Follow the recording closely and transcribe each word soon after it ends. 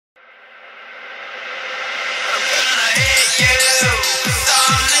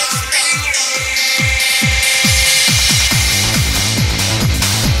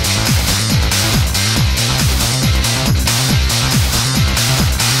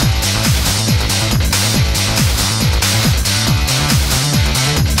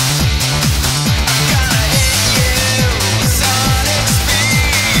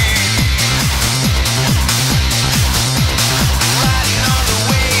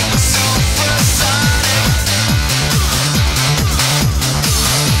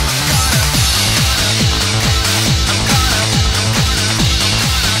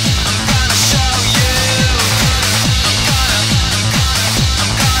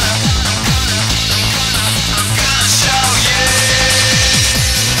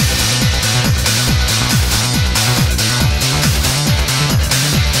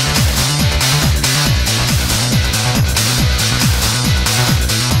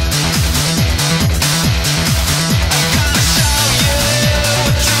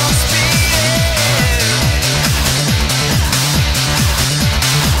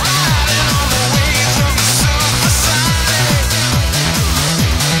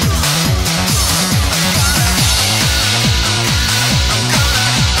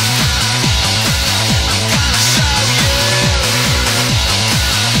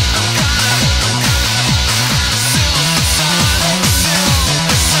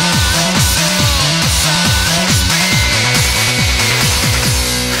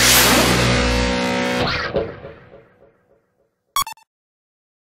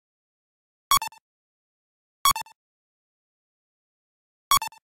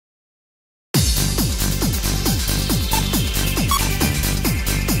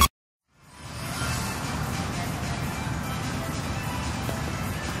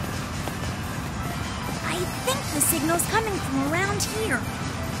around here.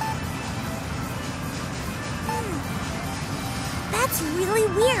 That's really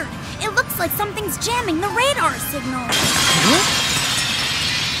weird. It looks like something's jamming the radar signal. Huh?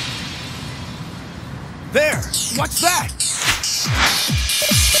 There! What's that?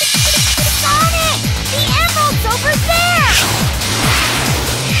 Sonic! The emerald's over there!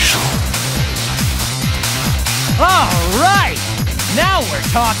 All right! Now we're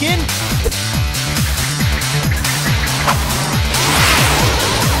talking!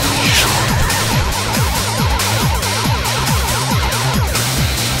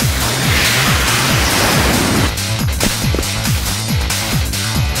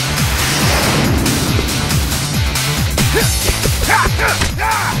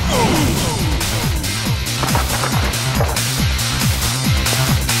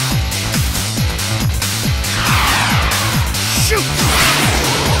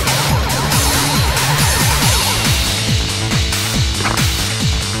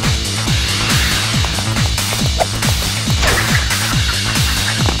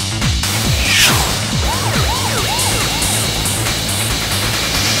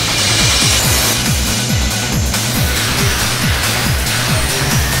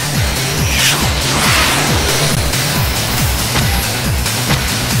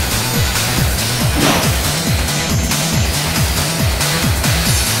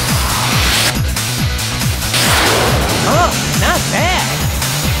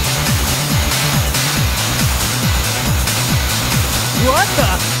 What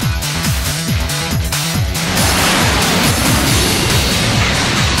the?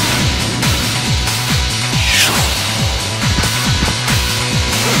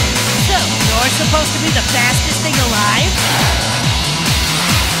 So, you're supposed to be the fastest thing alive?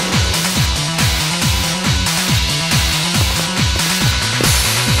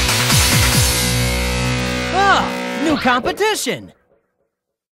 Oh, new competition!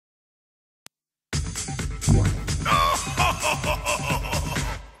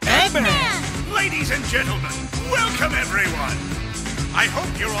 Eggman! Ladies and gentlemen, welcome everyone! I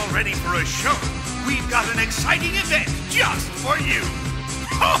hope you're all ready for a show. We've got an exciting event just for you!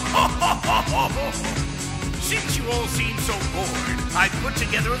 Since you all seem so bored, I've put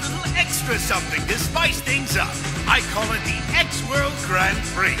together a little extra something to spice things up. I call it the X-World Grand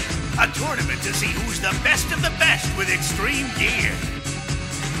Prix, a tournament to see who's the best of the best with extreme gear.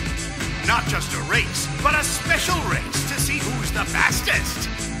 Not just a race, but a special race to see who's the fastest.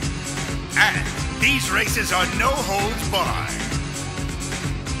 And these races are no holds barred.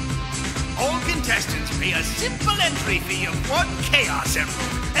 All contestants pay a simple entry fee of 1 Chaos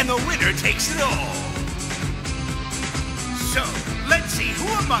Emerald, and the winner takes it all. So, let's see who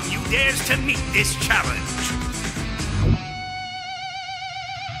among you dares to meet this challenge.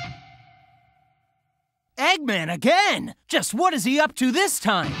 Eggman again! Just what is he up to this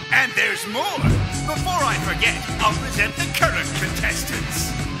time? And there's more. Before I forget, I'll present the current contestants.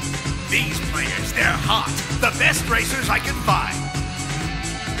 These players, they're hot. The best racers I can find.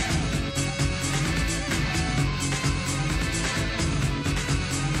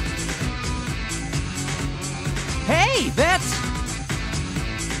 Hey, that's...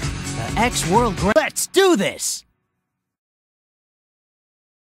 the X-World Grand... Let's do this!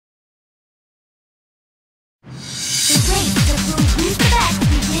 The race to prove who's the best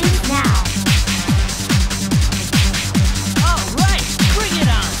begins now. All right, bring it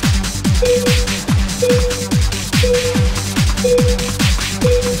on!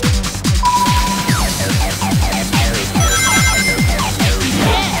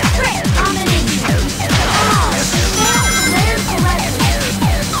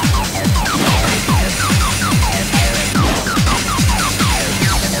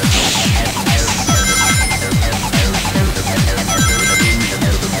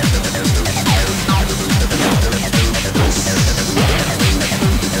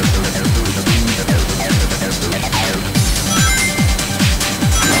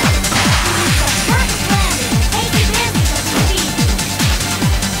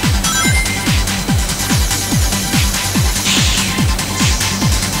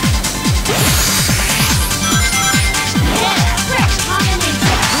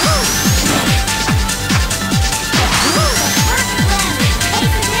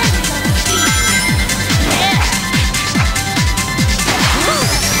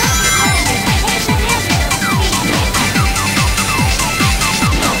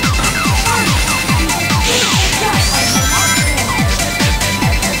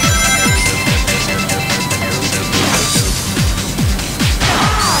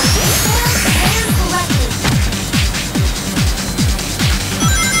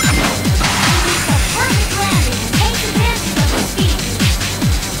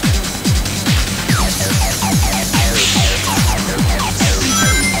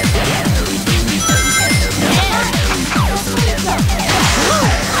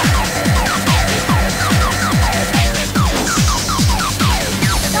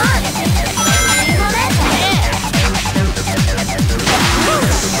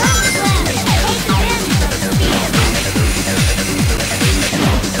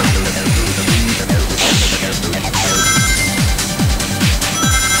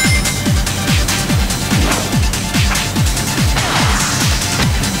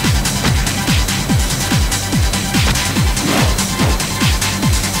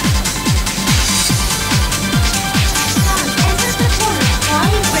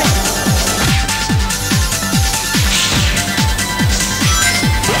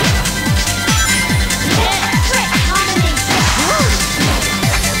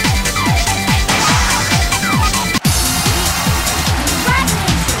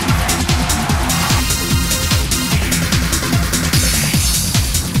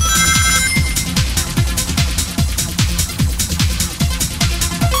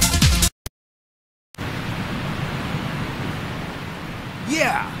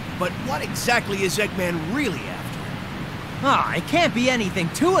 Yeah, but what exactly is Eggman really after? Ah, it can't be anything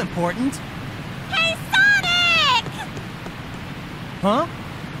too important. Hey, Sonic! Huh?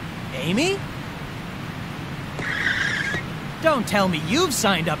 Amy? Don't tell me you've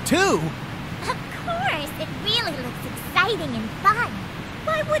signed up too! Of course, it really looks exciting and fun.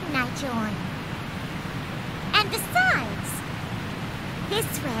 Why wouldn't I join? And besides,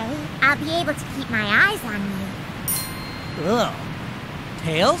 this way, I'll be able to keep my eyes on you. Ugh.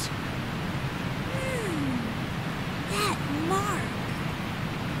 Tails? That mark.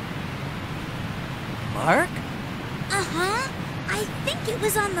 Mark? Uh-huh. I think it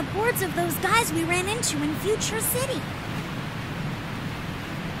was on the boards of those guys we ran into in Future City.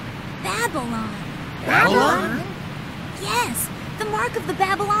 Babylon. Babylon? Yes, the mark of the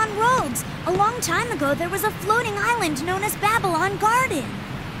Babylon rogues. A long time ago, there was a floating island known as Babylon Garden.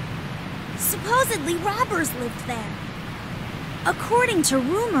 Supposedly, robbers lived there. According to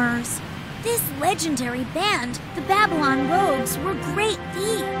rumors, this legendary band, the Babylon Rogues, were great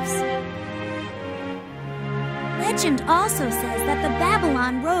thieves. Legend also says that the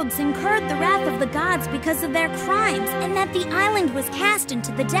Babylon Rogues incurred the wrath of the gods because of their crimes, and that the island was cast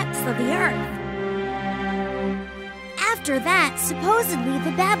into the depths of the earth. After that, supposedly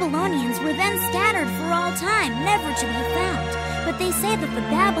the Babylonians were then scattered for all time, never to be found. But they say that the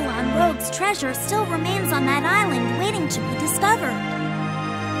Babylon Rogues' treasure still remains on that island, waiting to be discovered.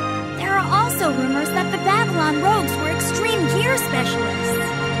 There are also rumors that the Babylon Rogues were extreme gear specialists.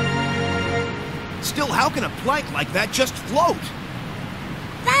 Still, how can a plank like that just float?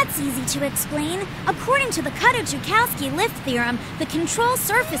 That's easy to explain. According to the Kutta-Joukowski lift theorem, the control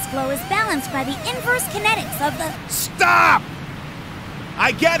surface flow is balanced by the inverse kinetics of the... Stop!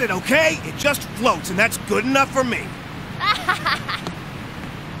 I get it, okay? It just floats, and that's good enough for me.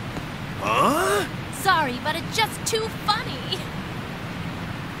 Huh? Sorry, but it's just too funny.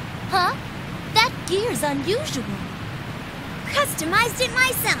 Huh? That gear's unusual. Customized it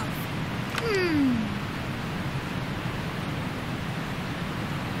myself.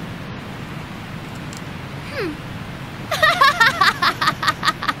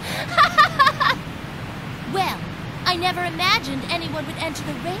 Well, I never imagined anyone would enter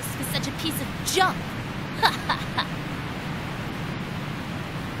the race with such a piece of junk.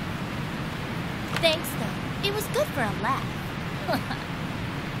 Thanks, though. It was good for a laugh.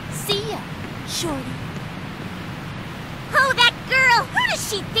 See ya, Shorty. Oh, that girl! Who does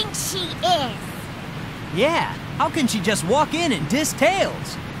she think she is? Yeah, how can she just walk in and diss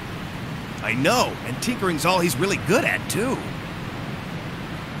Tails? I know, and tinkering's all he's really good at, too.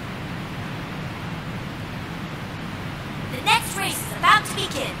 The next race is about to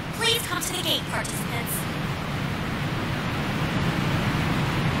begin. Please come to the gate, participants.